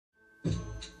I'm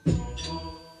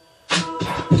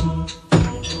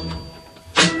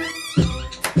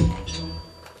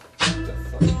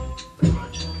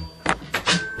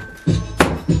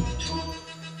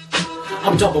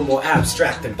double more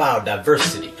abstract than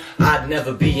biodiversity. I'd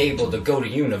never be able to go to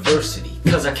university,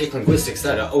 cause I kick linguistics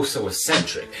that are oh so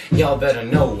eccentric. Y'all better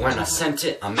know when I sent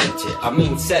it, I meant it. I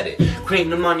mean said it,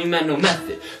 creating a monumental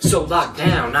method. So locked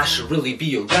down, I should really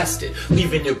be arrested,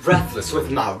 leaving you breathless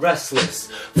with my restless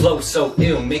flow so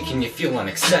ill, making you feel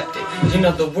unaccepted. In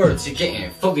other words, you're getting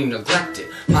fully neglected.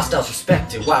 My style's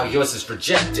respected while yours is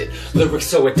rejected. Lyrics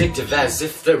so addictive as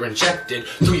if they're injected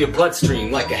through your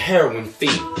bloodstream like a heroin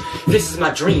fiend. This is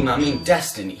my dream, I mean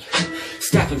destiny.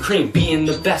 Stacking cream, being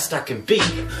the best I can be.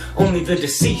 Only the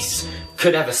deceased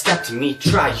could ever step to me.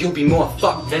 Try, you'll be more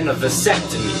fucked than a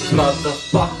vasectomy.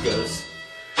 Motherfuckers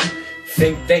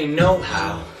think they know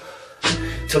how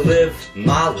to live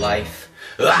my life.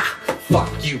 Ah, fuck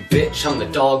you bitch, I'm the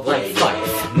dog like Fife.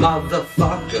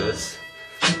 Motherfuckers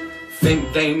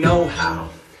think they know how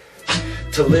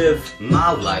to live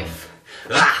my life.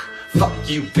 Ah, fuck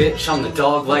you bitch, I'm the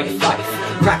dog like Fife.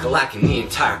 Crack-a-lacking the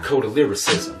entire code of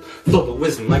lyricism, full of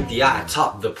wisdom like the eye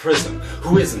atop the prism.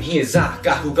 Who isn't, he is I,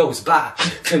 guy who goes by.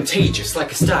 Contagious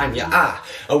like a star in your eye.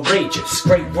 Outrageous,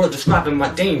 great word describing my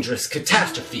dangerous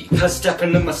catastrophe. Cause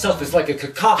stepping to myself is like a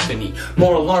cacophony,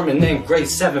 more alarming than grade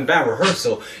 7 band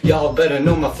rehearsal. Y'all better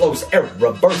know my flow's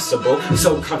irreversible.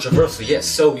 So controversial yet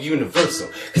so universal,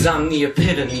 cause I'm the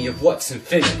epitome of what's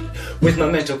infinity. With my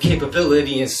mental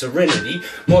capability and serenity,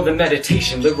 more than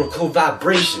meditation, lyrical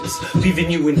vibrations,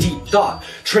 leaving you in deep thought.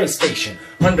 Train station,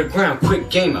 underground, quick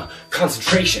gamer,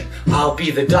 concentration. I'll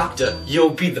be the doctor, you'll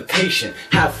be the patient.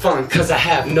 Have fun, cause I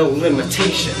have no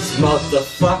limitations.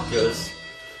 Motherfuckers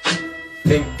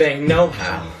think they know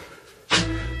how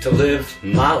to live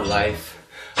my life.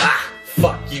 Ah,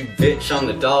 fuck you bitch, I'm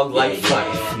the dog like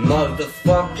Fife.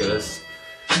 Motherfuckers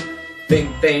think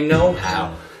they know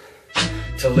how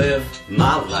to live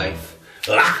my life.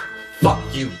 Ah, fuck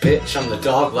you bitch, I'm the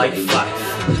dog like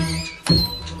Fife.